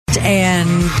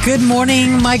And good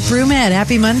morning, Mike Broomhead.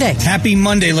 Happy Monday. Happy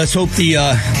Monday. Let's hope the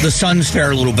Suns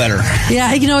fare a little better.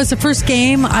 Yeah, it's the first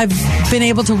game I've been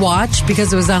able to watch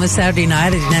because it was on a Saturday night. I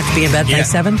didn't have to be in bed by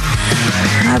 7.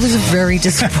 I was very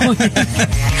disappointed.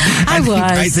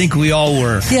 I think we all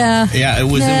were. Yeah. Yeah, it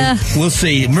was. We'll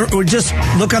see. Just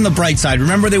look on the bright side.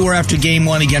 Remember they were after game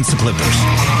 1 against the Clippers.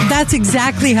 That's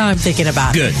exactly how I'm thinking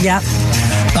about it. Good. Yep.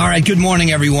 All right. Good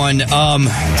morning, everyone.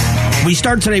 We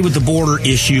start today with the border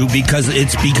issue because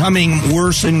it's becoming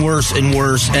worse and worse and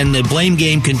worse, and the blame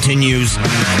game continues.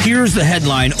 Here's the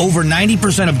headline. Over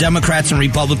 90% of Democrats and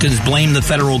Republicans blame the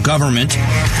federal government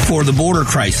for the border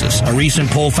crisis. A recent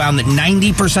poll found that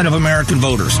 90% of American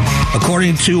voters,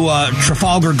 according to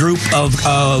Trafalgar Group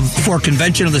for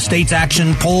Convention of the States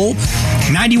Action poll,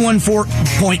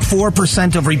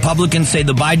 91.4% of Republicans say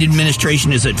the Biden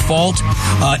administration is at fault.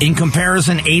 In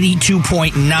comparison,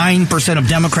 82.9% of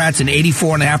Democrats and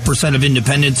 84.5% of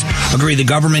independents agree the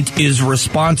government is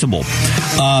responsible.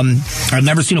 I've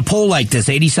never seen a poll like this.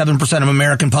 87% of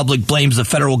American public blames the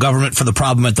federal government for the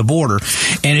problem at the border,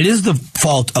 and it is the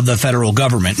fault of the federal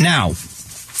government. Now,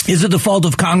 is it the fault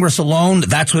of Congress alone?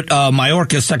 That's what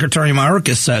Secretary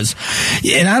Mayorkas says.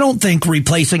 And I don't think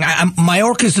replacing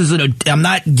Mayorkas is I'm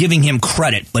not giving him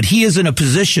credit, but he is in a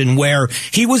position where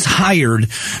he was hired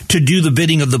to do the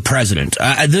bidding of the president.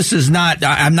 This is not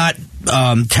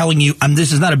telling you,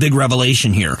 this is not a big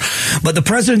revelation here. But the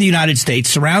president of the United States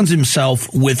surrounds himself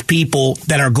with people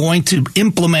that are going to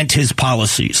implement his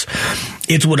policies.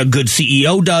 It's what a good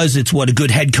CEO does. It's what a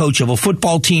good head coach of a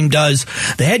football team does.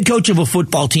 The head coach of a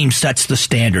football team sets the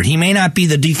standard. He may not be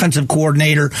the defensive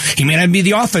coordinator. He may not be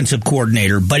the offensive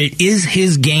coordinator, but it is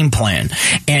his game plan.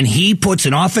 And he puts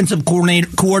an offensive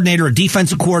coordinator, a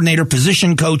defensive coordinator,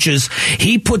 position coaches.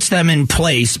 He puts them in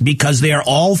place because they are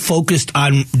all focused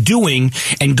on doing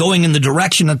and going in the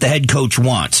direction that the head coach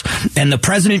wants. And the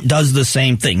president does the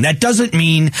same thing. That doesn't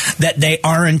mean that they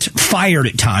aren't fired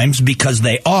at times, because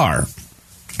they are.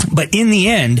 But in the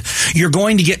end, you're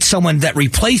going to get someone that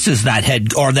replaces that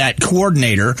head or that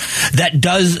coordinator that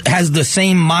has the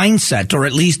same mindset, or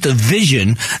at least the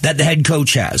vision that the head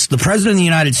coach has. The president of the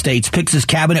United States picks his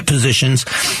cabinet positions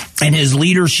and his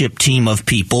leadership team of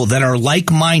people that are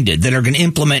like-minded, that are going to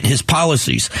implement his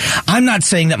policies. I'm not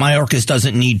saying that Mayorkas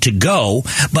doesn't need to go,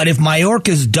 but if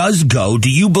Mayorkas does go,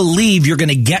 do you believe you're going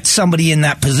to get somebody in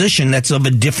that position that's of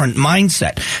a different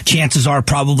mindset? Chances are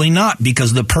probably not,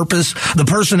 because the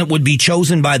person that would be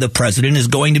chosen by the president is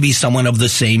going to be someone of the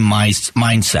same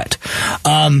mindset.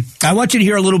 I want you to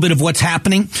hear a little bit of what's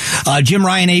happening. Jim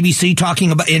Ryan, ABC,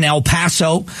 talking about in El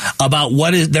Paso about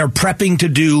what they're prepping to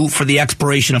do for the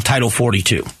expiration of Title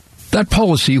 42. That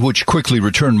policy, which quickly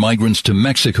returned migrants to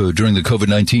Mexico during the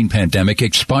COVID-19 pandemic,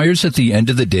 expires at the end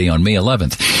of the day on May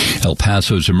 11th. El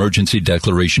Paso's emergency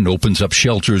declaration opens up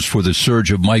shelters for the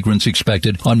surge of migrants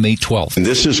expected on May 12th. And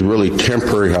this is really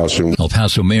temporary housing. El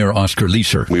Paso Mayor Oscar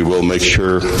Leeser. We will make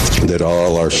sure that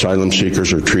all our asylum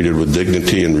seekers are treated with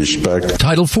dignity and respect.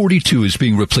 Title 42 is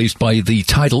being replaced by the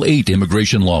Title 8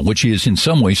 immigration law, which is in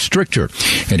some ways stricter.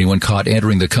 Anyone caught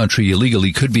entering the country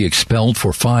illegally could be expelled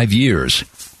for 5 years.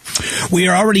 We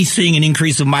are already seeing an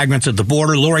increase of migrants at the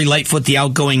border. Lori Lightfoot, the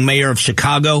outgoing mayor of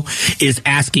Chicago, is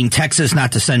asking Texas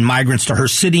not to send migrants to her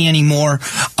city anymore.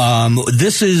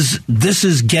 This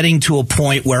is getting to a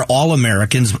point where all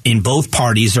Americans in both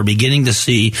parties are beginning to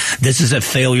see this is a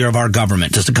failure of our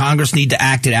government. Does the Congress need to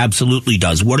act? It absolutely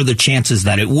does. What are the chances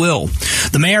that it will?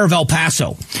 The mayor of El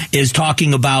Paso is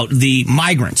talking about the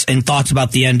migrants and thoughts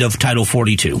about the end of Title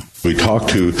 42. We talked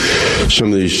to some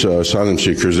of these asylum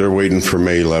seekers. They're waiting for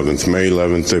May 11th. May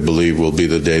 11th, they believe, will be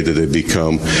the day that they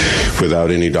become,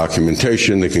 without any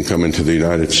documentation, they can come into the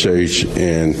United States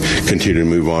and continue to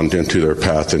move on into their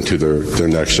path into their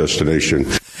next destination.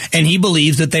 And he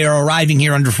believes that they are arriving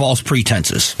here under false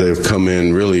pretenses. They've come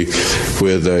in really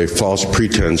with a false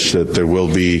pretense that there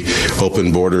will be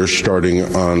open borders starting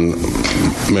on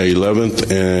May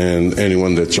 11th, and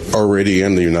anyone that's already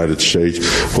in the United States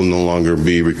will no longer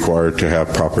be required to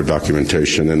have proper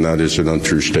documentation, and that is an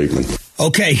untrue statement.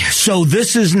 Okay, so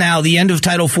this is now the end of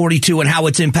Title 42 and how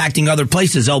it's impacting other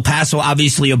places. El Paso,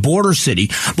 obviously a border city.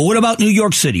 But what about New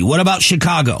York City? What about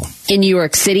Chicago? In New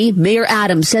York City, Mayor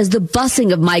Adams says the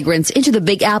busing of migrants into the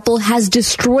Big Apple has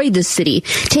destroyed the city,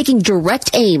 taking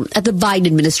direct aim at the Biden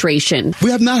administration.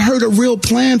 We have not heard a real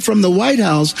plan from the White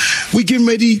House. We're getting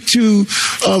ready to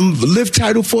lift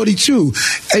Title 42.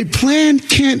 A plan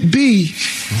can't be,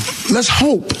 let's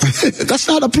hope. That's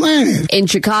not a plan. In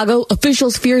Chicago,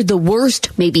 officials fear the worst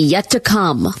may be yet to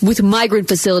come. With migrant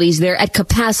facilities there at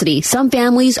capacity, some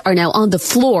families are now on the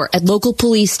floor at local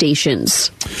police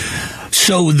stations.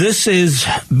 So this is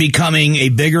becoming a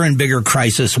bigger and bigger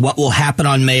crisis. What will happen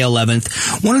on May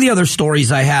 11th? One of the other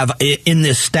stories I have in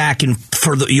this stack, and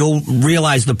you'll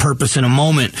realize the purpose in a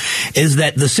moment, is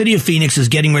that the city of Phoenix is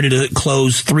getting ready to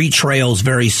close 3 trails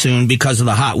very soon because of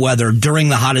the hot weather during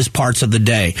the hottest parts of the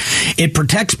day. It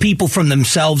protects people from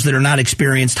themselves that are not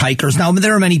experienced hikers. Now,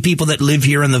 there are many people that live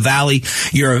here in the valley.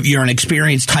 You're an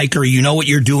experienced hiker. You know what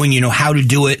you're doing. You know how to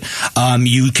do it.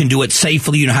 You can do it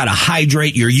safely. You know how to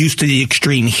hydrate. You're used to the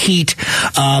extreme heat.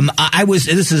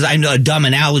 I know a dumb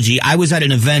analogy. I was at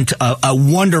an event, a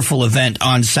wonderful event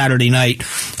on Saturday night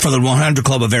for the 100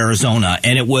 Club of Arizona,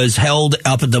 and it was held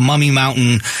up at the Mummy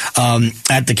Mountain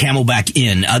at the Camelback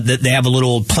Inn. They have a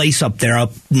little place up there,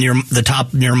 up near the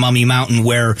top near Mummy Mountain,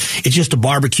 where it's just a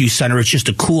barbecue center. It's just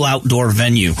a cool outdoor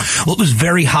venue. Well, it was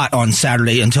very hot on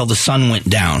Saturday until the sun went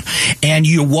down, and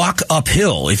you walk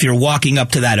uphill if you're walking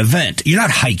up to that event. You're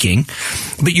not hiking,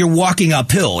 but you're walking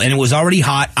uphill, and it was already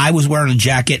hot. I was wearing a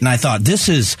jacket, and I thought,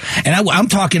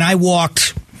 I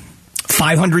walked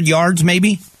 500 yards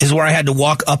maybe is where I had to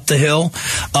walk up the hill.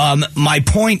 My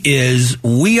point is,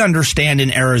 we understand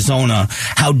in Arizona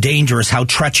how dangerous, how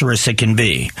treacherous it can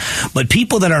be. But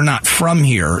people that are not from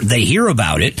here, they hear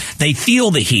about it, they feel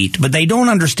the heat, but they don't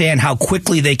understand how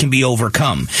quickly they can be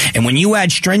overcome. And when you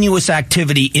add strenuous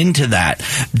activity into that,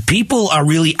 people are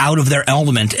really out of their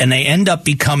element, and they end up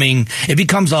it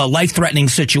becomes a life-threatening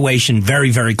situation very,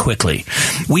 very quickly.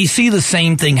 We see the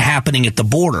same thing happening at the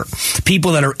border.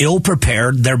 People that are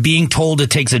ill-prepared, they're being told it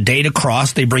takes a day to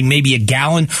cross. They bring maybe a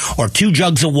gallon or 2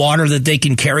 jugs of water that they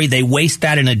can carry. They waste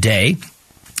that in a day.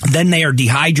 Then they are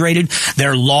dehydrated,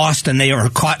 they're lost, and they are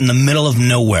caught in the middle of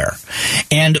nowhere.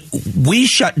 And we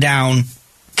shut down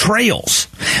trails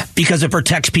because it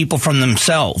protects people from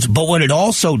themselves. But what it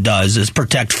also does is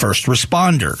protect first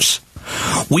responders.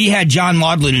 We had John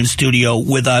Maudlin in studio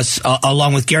with us,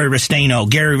 along with Gary Restaino.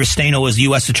 Gary Restaino is the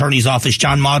U.S. Attorney's Office.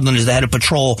 John Maudlin is the head of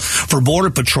patrol for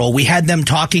Border Patrol. We had them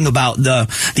talking about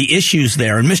the issues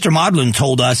there. And Mr. Maudlin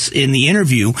told us in the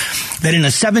interview that in a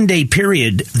 7-day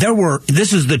period,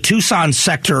 this is the Tucson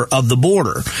sector of the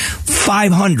border,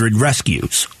 500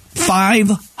 rescues.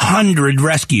 500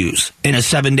 rescues in a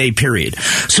 7-day period.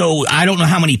 So I don't know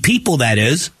how many people that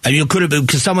is. I mean, it could have been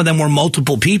because some of them were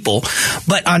multiple people.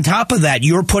 But on top of that,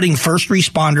 you're putting first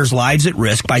responders' lives at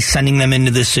risk by sending them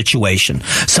into this situation.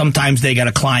 Sometimes they got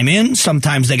to climb in.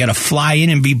 Sometimes they got to fly in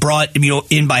and be brought,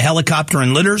 in by helicopter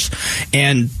and litters.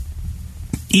 And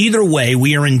either way,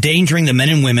 we are endangering the men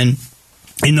and women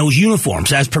in those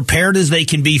uniforms. As prepared as they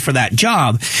can be for that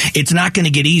job, it's not going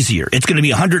to get easier. It's going to be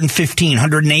 115,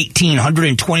 118,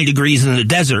 120 degrees in the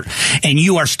desert, and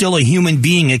you are still a human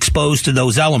being exposed to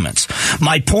those elements.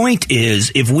 My point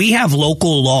is, if we have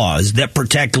local laws that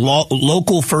protect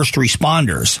local first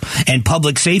responders and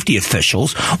public safety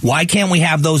officials, why can't we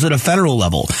have those at a federal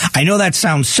level? I know that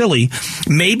sounds silly.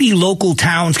 Maybe local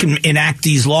towns can enact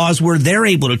these laws where they're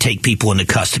able to take people into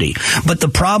custody. But the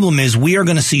problem is, we are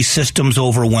going to see systems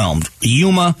overwhelmed.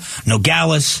 Yuma,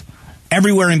 Nogales,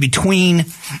 everywhere in between,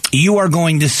 you are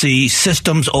going to see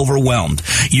systems overwhelmed.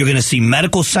 You're going to see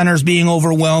medical centers being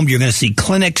overwhelmed. You're going to see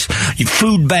clinics,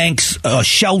 food banks,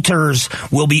 shelters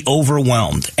will be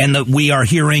overwhelmed. And that we are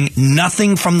hearing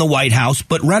nothing from the White House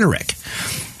but rhetoric.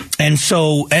 And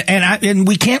so, and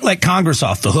we can't let Congress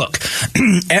off the hook.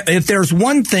 If there's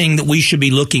one thing that we should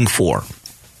be looking for,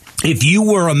 if you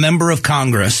were a member of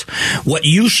Congress, what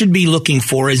you should be looking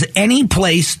for is any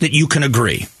place that you can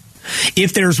agree.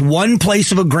 If there's one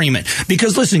place of agreement,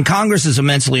 because listen, Congress is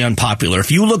immensely unpopular. If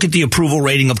you look at the approval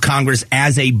rating of Congress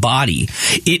as a body,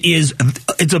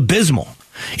 it's abysmal.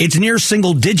 It's near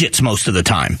single digits most of the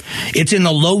time. It's in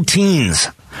the low teens.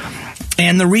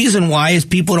 And the reason why is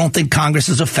people don't think Congress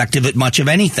is effective at much of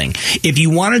anything. If you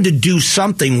wanted to do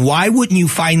something, why wouldn't you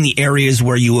find the areas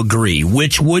where you agree,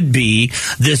 which would be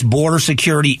this border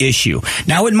security issue?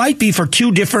 Now, it might be for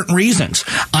 2 different reasons.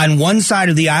 On one side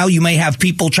of the aisle, you may have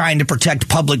people trying to protect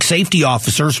public safety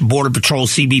officers, Border Patrol,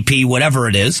 CBP, whatever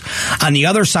it is. On the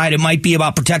other side, it might be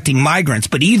about protecting migrants.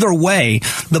 But either way,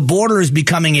 the border is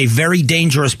becoming a very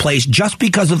dangerous place just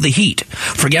because of the heat.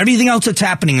 Forget everything else that's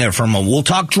happening there for a moment. We'll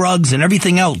talk drugs and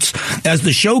everything else as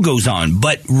the show goes on.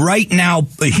 But right now,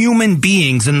 human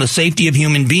beings and the safety of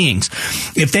human beings,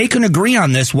 if they can agree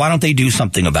on this, why don't they do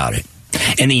something about it?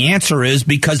 And the answer is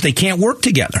because they can't work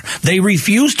together. They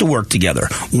refuse to work together.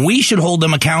 We should hold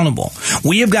them accountable.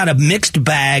 We have got a mixed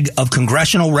bag of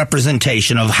congressional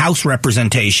representation, of House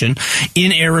representation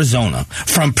in Arizona,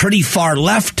 from pretty far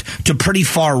left to pretty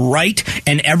far right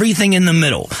and everything in the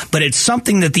middle. But it's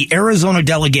something that the Arizona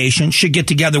delegation should get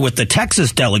together with the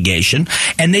Texas delegation,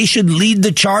 and they should lead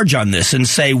the charge on this and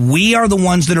say, we are the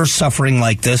ones that are suffering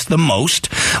like this the most.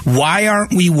 Why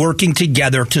aren't we working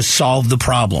together to solve the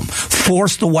problem?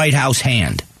 Force the White House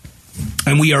hand.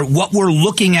 And what we're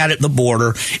looking at the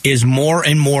border is more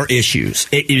and more issues.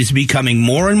 It is becoming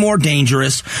more and more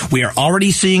dangerous. We are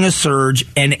already seeing a surge,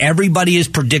 and everybody is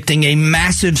predicting a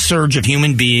massive surge of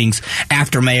human beings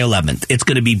after May 11th. It's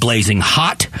going to be blazing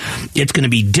hot. It's going to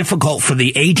be difficult for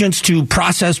the agents to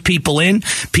process people in.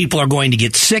 People are going to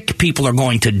get sick. People are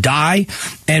going to die.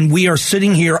 And we are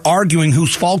sitting here arguing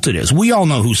whose fault it is. We all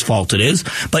know whose fault it is,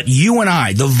 but you and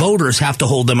I, the voters, have to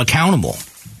hold them accountable.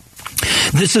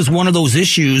 This is one of those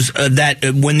issues that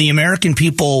when the American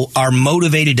people are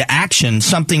motivated to action,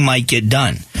 something might get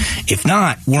done. If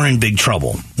not, we're in big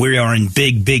trouble. We are in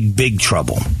big, big, big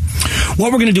trouble.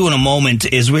 What we're going to do in a moment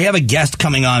is we have a guest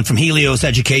coming on from Helios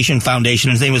Education Foundation.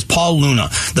 His name is Paul Luna,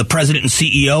 the president and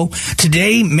CEO.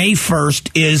 Today, May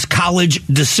 1st, is College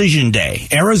Decision Day,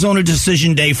 Arizona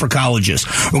Decision Day for colleges.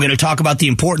 We're going to talk about the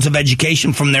importance of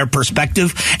education from their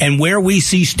perspective and where we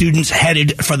see students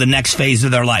headed for the next phase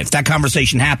of their life. That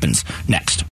conversation happens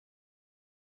next.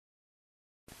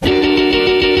 Up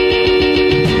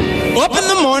in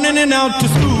the morning and out to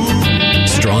school.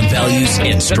 Strong values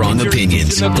and strong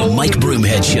opinions. The Mike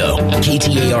Broomhead Show.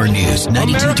 KTAR News,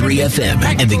 92.3 FM,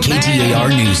 and the KTAR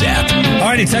News app. All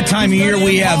right, it's that time of year.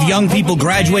 We have young people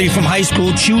graduating from high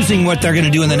school, choosing what they're going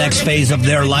to do in the next phase of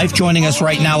their life. Joining us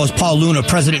right now is Paul Luna,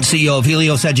 President and CEO of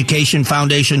Helios Education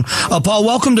Foundation. Paul,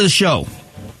 welcome to the show.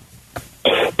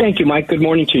 Thank you, Mike. Good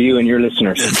morning to you and your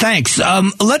listeners. Thanks.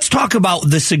 Let's talk about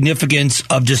the significance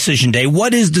of Decision Day.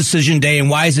 What is Decision Day and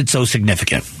why is it so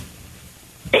significant?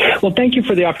 Well, thank you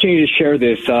for the opportunity to share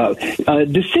this.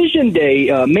 Decision Day,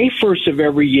 May 1st of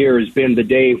every year, has been the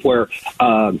day where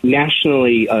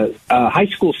nationally high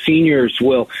school seniors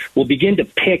will begin to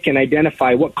pick and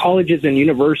identify what colleges and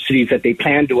universities that they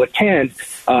plan to attend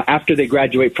after they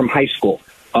graduate from high school.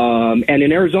 And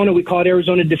in Arizona, we call it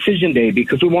Arizona Decision Day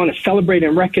because we want to celebrate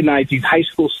and recognize these high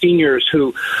school seniors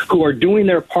who are doing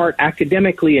their part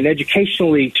academically and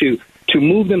educationally to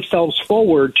move themselves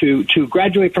forward, to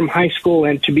graduate from high school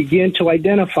and to begin to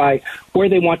identify where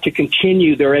they want to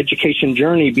continue their education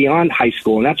journey beyond high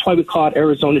school. And that's why we call it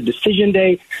Arizona Decision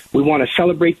Day. We want to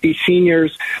celebrate these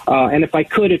seniors. And if I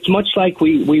could, it's much like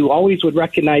we always would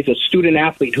recognize a student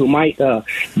athlete who might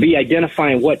be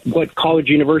identifying what college,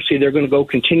 university they're going to go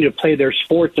continue to play their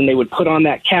sports, and they would put on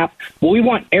that cap. Well, we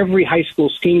want every high school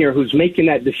senior who's making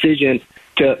that decision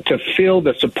to feel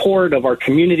the support of our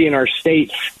community and our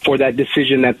state for that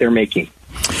decision that they're making.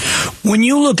 When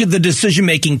you look at the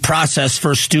decision-making process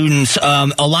for students, a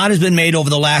lot has been made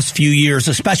over the last few years,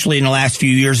 especially in the last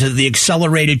few years, of the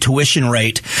accelerated tuition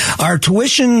rate.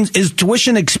 Is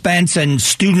tuition expense and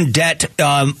student debt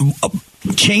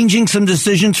changing some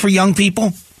decisions for young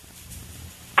people?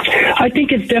 I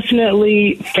think it's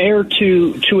definitely fair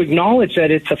to acknowledge that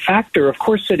it's a factor. Of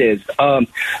course it is.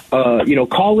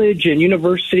 College and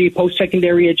university,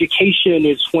 post-secondary education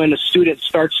is when a student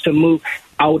starts to move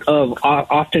out of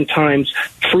oftentimes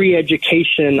free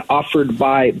education offered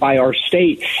by our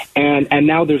state, and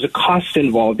now there's a cost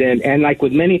involved, and like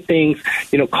with many things,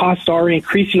 costs are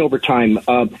increasing over time.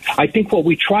 I think what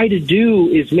we try to do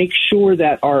is make sure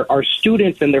that our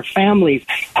students and their families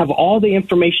have all the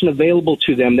information available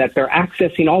to them, that they're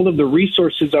accessing all of the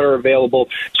resources that are available,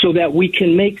 so that we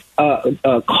can make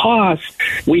cost,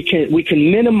 we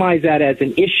can minimize that as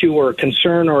an issue or a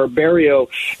concern or a barrier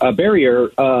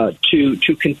to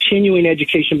continuing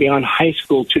education beyond high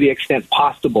school to the extent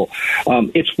possible.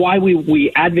 It's why we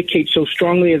advocate so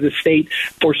strongly as a state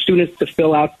for students to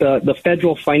fill out the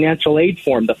federal financial aid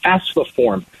form, the FAFSA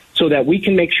form, so that we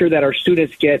can make sure that our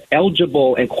students get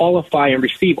eligible and qualify and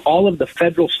receive all of the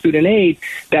federal student aid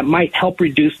that might help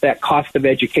reduce that cost of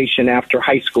education after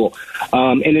high school.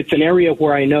 And it's an area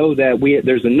where I know that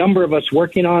there's a number of us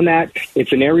working on that.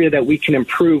 It's an area that we can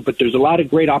improve, but there's a lot of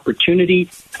great opportunity.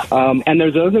 And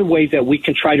there's other ways that we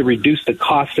can try to reduce the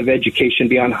cost of education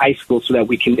beyond high school so that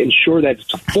we can ensure that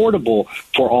it's affordable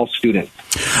for all students.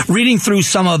 Reading through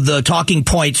some of the talking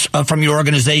points from your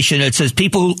organization, it says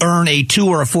people who earn a 2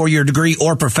 or a 4-year degree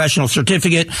or professional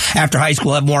certificate after high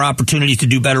school have more opportunities to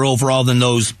do better overall than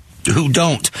those who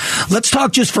don't. Let's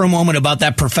talk just for a moment about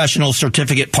that professional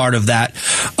certificate part of that.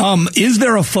 Is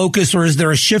there a focus, or is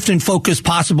there a shift in focus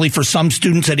possibly for some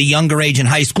students at a younger age in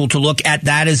high school to look at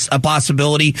that as a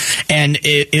possibility? And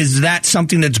is that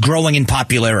something that's growing in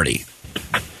popularity?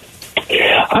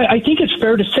 I think it's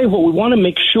fair to say what we want to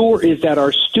make sure is that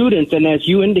our students, and as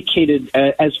you indicated,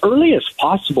 as early as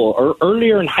possible, or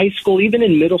earlier in high school, even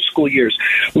in middle school years,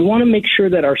 we want to make sure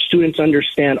that our students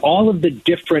understand all of the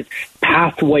different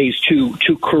pathways to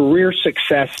career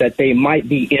success that they might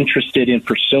be interested in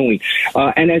pursuing.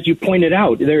 And as you pointed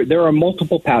out, there are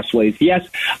multiple pathways. Yes,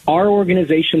 our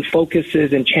organization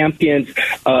focuses and champions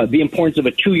the importance of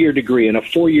a 2-year degree and a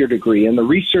 4-year degree. And the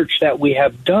research that we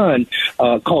have done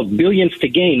called Billions to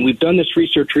Gain, we've done this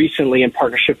research recently in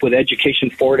partnership with Education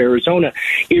Forward Arizona.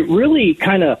 It really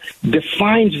kind of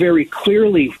defines very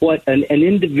clearly what an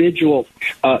individual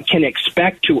can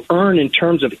expect to earn in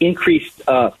terms of increased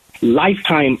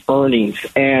lifetime earnings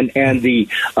and the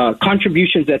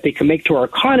contributions that they can make to our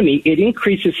economy. It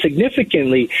increases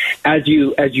significantly as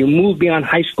you move beyond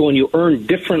high school and you earn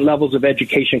different levels of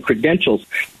education credentials.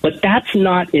 But that's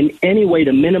not in any way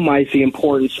to minimize the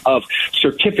importance of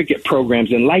certificate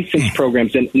programs and license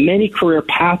programs and many career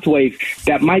pathways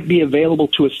that might be available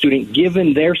to a student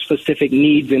given their specific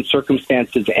needs and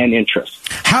circumstances and interests.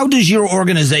 How does your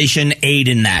organization aid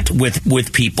in that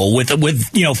with people,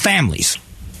 with families?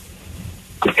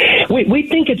 We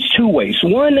think it's two ways.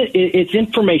 One, it's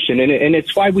information, and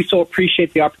it's why we so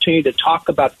appreciate the opportunity to talk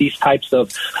about these types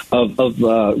of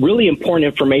really important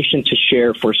information to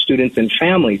share for students and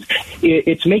families.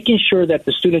 It's making sure that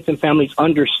the students and families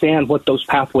understand what those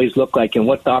pathways look like and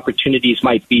what the opportunities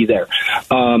might be there,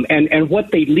 and what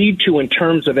they lead to in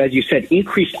terms of, as you said,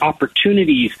 increased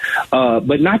opportunities,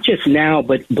 but not just now,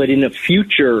 but in the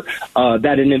future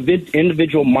that an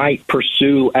individual might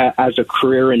pursue as a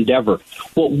career endeavor.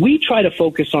 What we try to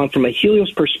focus on from a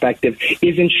Helios perspective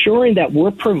is ensuring that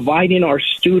we're providing our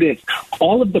students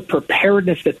all of the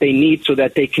preparedness that they need so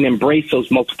that they can embrace those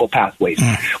multiple pathways.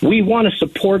 We want to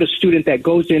support a student that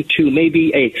goes into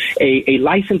maybe a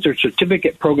license or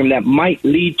certificate program that might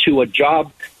lead to a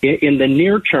job in the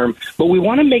near term, but we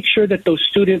want to make sure that those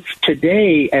students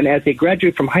today and as they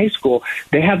graduate from high school,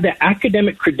 they have the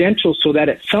academic credentials so that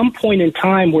at some point in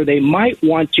time where they might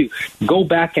want to go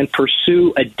back and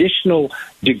pursue additional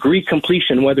degree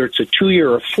completion, whether it's a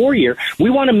 2-year or 4-year, we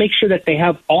want to make sure that they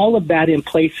have all of that in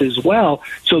place as well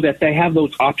so that they have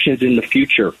those options in the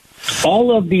future.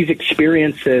 All of these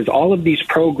experiences, all of these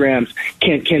programs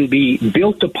can be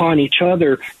built upon each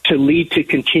other to lead to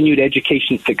continued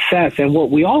education success. And what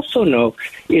we also know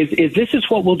is this is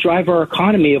what will drive our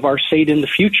economy of our state in the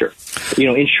future.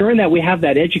 Ensuring that we have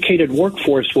that educated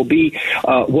workforce will be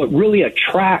what really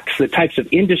attracts the types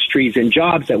of industries and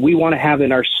jobs that we want to have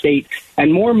in our state.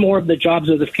 And more of the jobs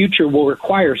of the future will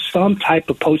require some type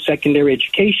of post-secondary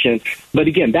education. But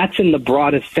again, that's in the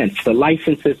broadest sense. The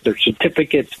licenses, the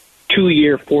certificates,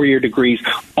 2-year, 4-year degrees,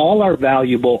 all are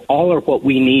valuable, all are what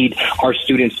we need our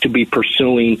students to be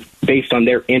pursuing based on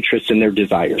their interests and their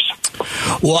desires.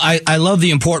 Well, I love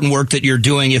the important work that you're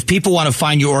doing. If people want to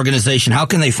find your organization, how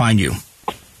can they find you?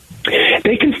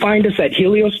 They can find us at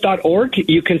helios.org.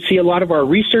 You can see a lot of our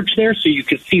research there, so you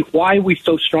can see why we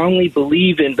so strongly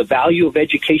believe in the value of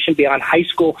education beyond high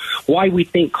school, why we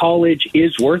think college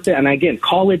is worth it. And again,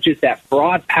 college is that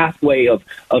broad pathway of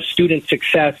student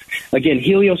success. Again,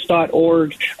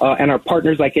 helios.org and our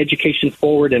partners like Education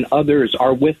Forward and others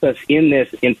are with us in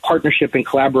this in partnership and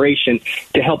collaboration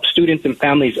to help students and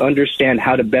families understand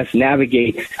how to best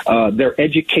navigate their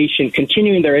education,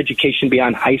 continuing their education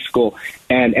beyond high school,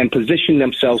 and position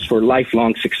themselves for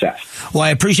lifelong success. Well,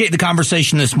 I appreciate the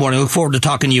conversation this morning. I look forward to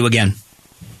talking to you again.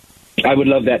 I would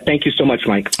love that. Thank you so much,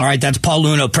 Mike. All right, that's Paul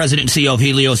Luno, President and CEO of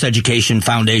Helios Education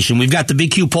Foundation. We've got the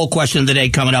BQ poll question of the day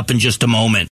coming up in just a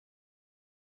moment.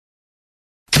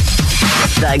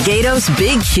 The Gatos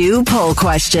Big Q poll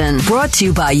question, brought to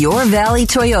you by your Valley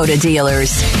Toyota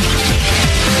dealers.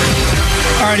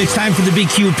 All right, it's time for the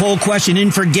BQ poll question.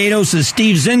 In for Gatos is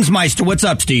Steve Zinsmeister. What's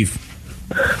up, Steve?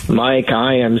 Mike,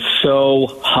 I am so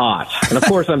hot. And of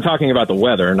course, I'm talking about the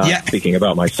weather, not speaking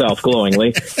about myself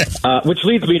glowingly. Which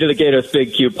leads me to the Gatos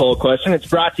Big Q poll question. It's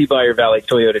brought to you by your Valley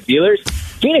Toyota dealers.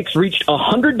 Phoenix reached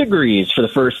 100 degrees for the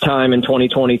first time in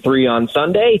 2023 on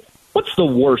Sunday. What's the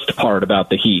worst part about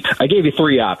the heat? I gave you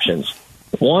 3 options.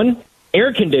 1,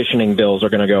 air conditioning bills are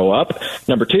going to go up.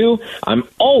 Number 2, I'm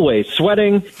always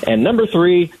sweating. And number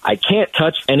 3, I can't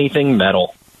touch anything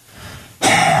metal.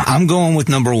 I'm going with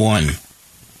number 1.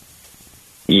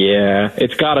 Yeah,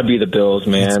 it's got to be the Bills,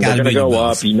 man. They're going to go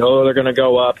up. You know they're going to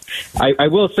go up. I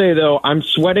will say, though, I'm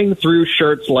sweating through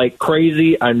shirts like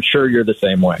crazy. I'm sure you're the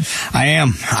same way. I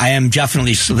am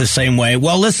definitely the same way.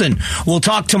 Well, listen, we'll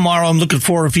talk tomorrow. I'm looking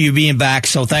forward for you being back,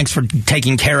 so thanks for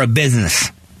taking care of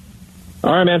business.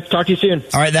 All right, man. Talk to you soon.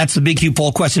 All right, that's the Big Q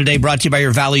poll question today, brought to you by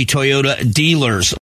your Valley Toyota dealers.